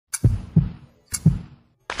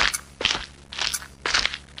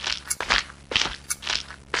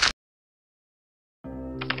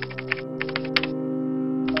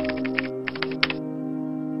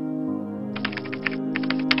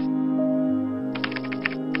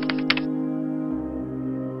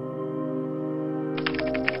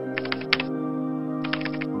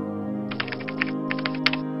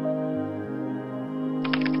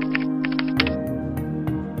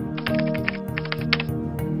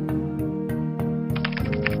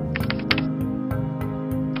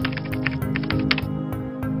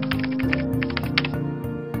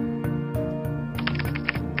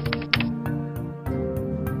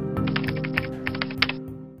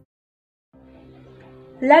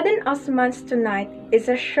Ladan Osman's Tonight is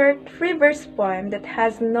a short free-verse poem that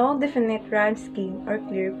has no definite rhyme scheme or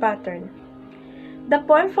clear pattern. The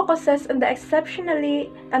poem focuses on the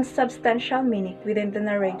exceptionally unsubstantial meaning within the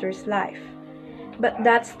narrator's life. But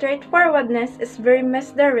that straightforwardness is very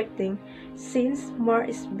misdirecting since more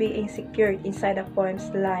is being secured inside the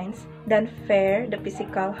poem's lines than the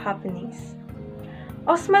physical happenings.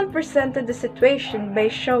 Osman presented the situation by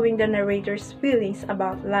showing the narrator's feelings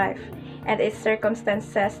about life and its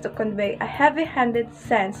circumstances to convey a heavy-handed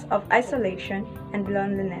sense of isolation and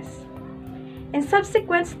loneliness. In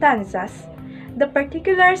subsequent stanzas, the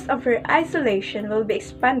particulars of her isolation will be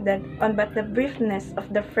expanded on, but the briefness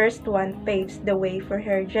of the first one paves the way for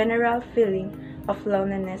her general feeling of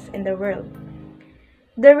loneliness in the world.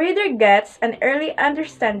 The reader gets an early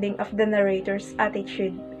understanding of the narrator's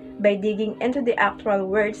attitude by digging into the actual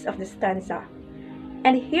words of the stanza,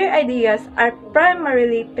 and her ideas are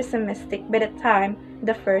primarily pessimistic by the time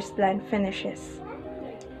the first line finishes.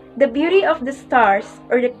 The beauty of the stars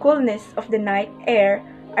or the coolness of the night air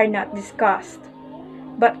are not discussed,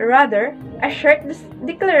 but rather a short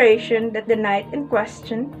declaration that the knight in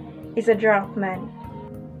question is a drunk man.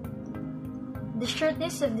 The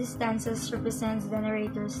shortness of these stanzas represents the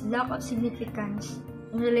narrator's lack of significance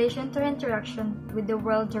in relation to her interaction with the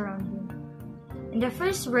world around him. In the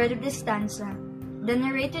first word of the stanza, the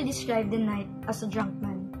narrator described the knight as a drunk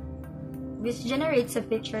man, which generates a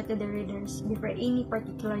picture to the readers before any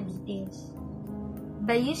particular details.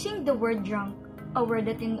 By using the word drunk, a word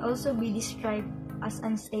that can also be described as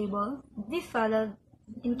unstable, befuddled,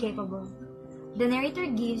 incapable, the narrator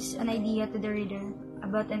gives an idea to the reader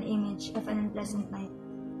about an image of an unpleasant night.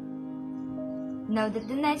 Now that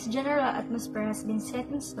the night's general atmosphere has been set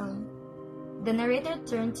in stone, the narrator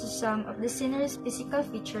turns to some of the scenery's physical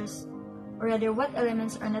features, or rather what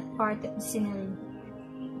elements are not part of the scenery.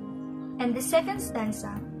 And the second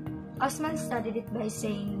stanza, Osman started it by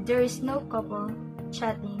saying there is no couple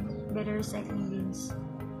chatting by the recycling bins.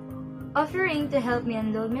 Offering to help me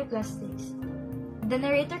unload my plastics, the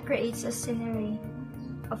narrator creates a scenery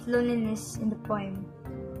of loneliness in the poem.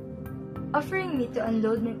 Offering me to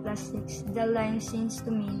unload my plastics, the line seems to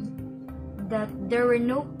mean that there were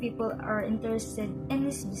no people are interested in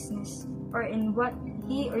his business or in what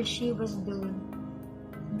he or she was doing.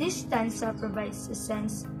 This stanza provides a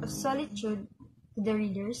sense of solitude to the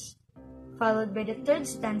readers, followed by the third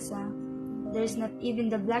stanza. There is not even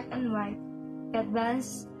the black and white, yet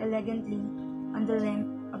balanced elegantly on the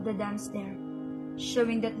length of the damp stair,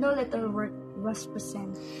 showing that no letter work was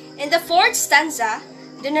present. In the fourth stanza,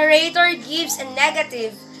 the narrator gives a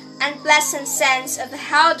negative, unpleasant sense of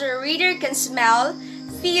how the reader can smell,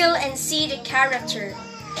 feel, and see the character.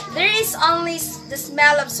 There is only the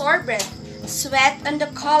smell of sorbet, sweat, and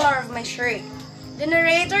the color of my shirt. The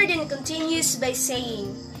narrator then continues by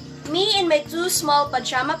saying, "Me in my two small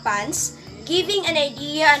pajama pants," giving an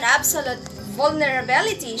idea an absolute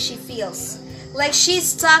vulnerability she feels, like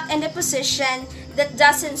she's stuck in a position that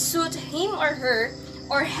doesn't suit him or her,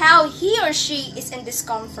 or how he or she is in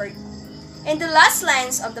discomfort. In the last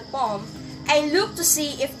lines of the poem, I look to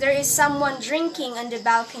see if there is someone drinking on the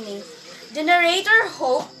balcony. The narrator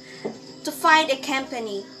hoped to find a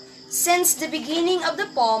company. Since the beginning of the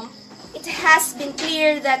poem, it has been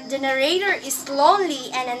clear that the narrator is lonely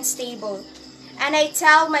and unstable, and I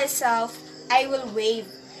tell myself I will wave,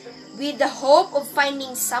 with the hope of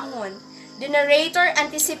finding someone. The narrator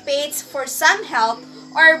anticipates for some help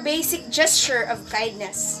or basic gesture of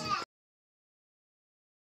kindness.